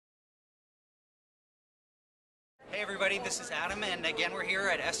everybody, this is Adam, and again we're here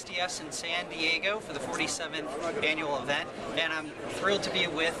at SDS in San Diego for the 47th annual event, and I'm thrilled to be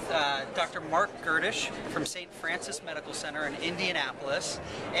with Dr. Marc Gerdisch from St. Francis Medical Center in Indianapolis.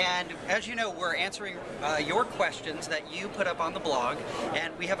 And as you know, we're answering your questions that you put up on the blog,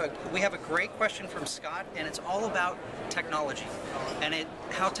 and we have a great question from Scott, and it's all about technology and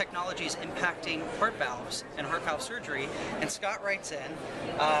how technology is impacting heart valves and heart valve surgery. And Scott writes in,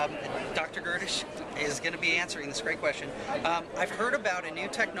 Dr. Gerdisch is going to be answering this great question. I've heard about a new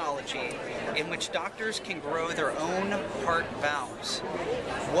technology in which doctors can grow their own heart valves.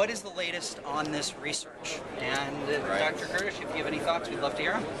 What is the latest on this research? And Dr. Gerdisch, if you have any thoughts, we'd love to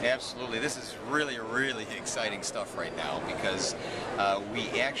hear them. Absolutely. This is really exciting stuff right now because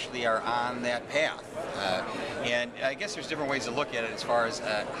we actually are on that path. And I guess there's different ways to look at it as far as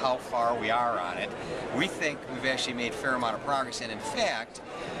how far we are on it. We think we've actually made a fair amount of progress, and in fact,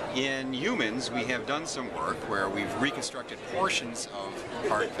 in humans, we have done some work where we've reconstructed portions of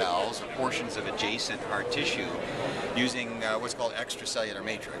heart valves or portions of adjacent heart tissue using what's called extracellular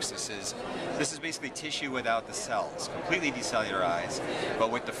matrix. This is basically tissue without the cells, completely decellularized, but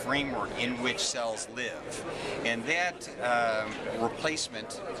with the framework in which cells live. And that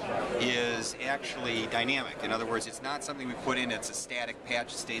replacement is actually dynamic. In other words, it's not something we put in, it's a static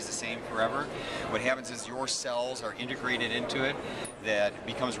patch that stays the same forever. What happens is your cells are integrated into it, that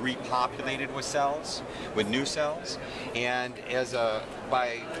becomes repopulated with cells, with new cells, and as a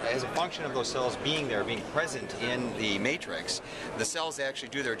function of those cells being there, being present in the matrix, the cells actually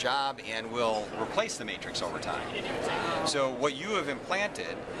do their job and will replace the matrix over time. So what you have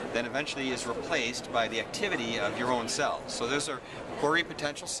implanted then eventually is replaced by the activity of your own cells. So those are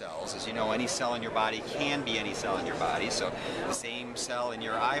pluripotential cells. As you know, any cell in your body can be any cell in your body. So the same cell in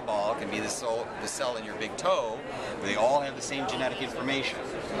your eyeball can be the cell in your big toe. They all have the same genetic information.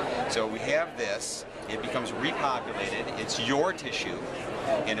 So we have this, it becomes repopulated, it's your tissue,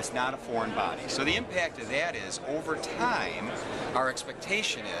 and it's not a foreign body. So the impact of that is, over time, our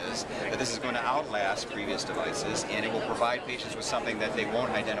expectation is that this is going to outlast previous devices, and it will provide patients with something that they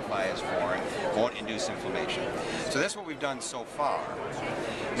won't identify as foreign, won't induce inflammation. So that's what we've done so far.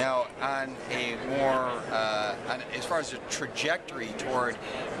 Now, on a more, as far as a trajectory toward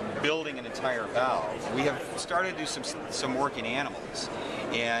building an entire valve, we have started to do some work in animals,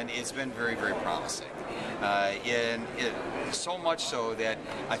 and it's been very promising. So much so that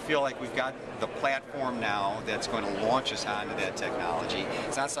I feel like we've got the platform now that's going to launch us onto that technology.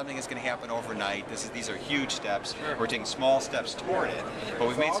 It's not something that's going to happen overnight. These are huge steps. We're taking small steps toward it, but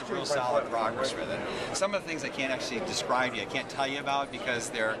we've made some real solid progress with it. Some of the things I can't actually describe to you, I can't tell you about because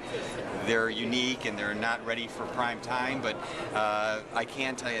they're unique and they're not ready for prime time, but I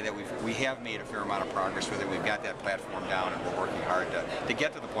can tell you that we have made a fair amount of progress with it. We've got that platform down, and we're working hard to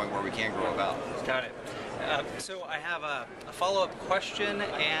get to the point where we can grow a valve. Got it. So I have a follow-up question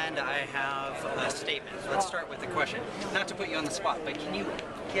and I have a statement. Let's start with the question. Not to put you on the spot, but can you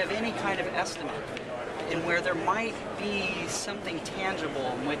give any kind of estimate in where there might be something tangible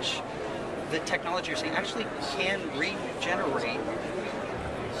in which the technology you're saying actually can regenerate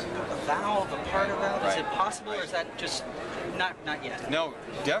a valve, a part of a valve? Is it possible, or is that just not yet? No,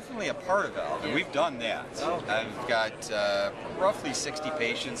 definitely a part of valve, and we've done that. Okay. I've got roughly 60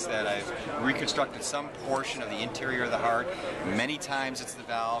 patients that I've reconstructed some portion of the interior of the heart. Many times it's the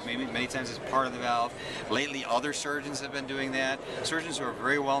valve, many times it's part of the valve. Lately, other surgeons have been doing that. Surgeons who are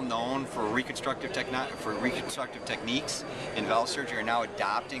very well known for reconstructive techniques in valve surgery are now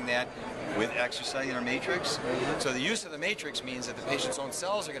adopting that with extracellular matrix. So the use of the matrix means that the patient's own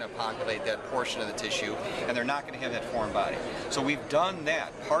cells are going to populate that portion of the tissue, and they're not going to have that foreign body. So we've done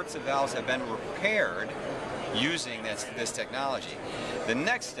that. Parts of valves have been repaired using this technology. The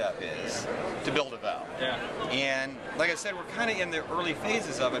next step is to build a valve. Yeah. And like I said, we're kind of in the early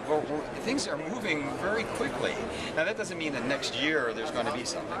phases of it, but things are moving very quickly. Now that doesn't mean that next year there's going to be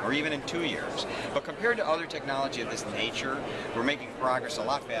something, or even in 2 years. But compared to other technology of this nature, we're making progress a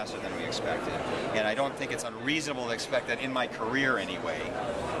lot faster than we expected. And I don't think it's unreasonable to expect that in my career anyway,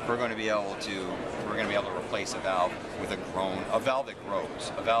 we're going to be able to replace a valve with a valve that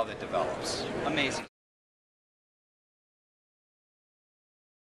grows, a valve that develops. Amazing.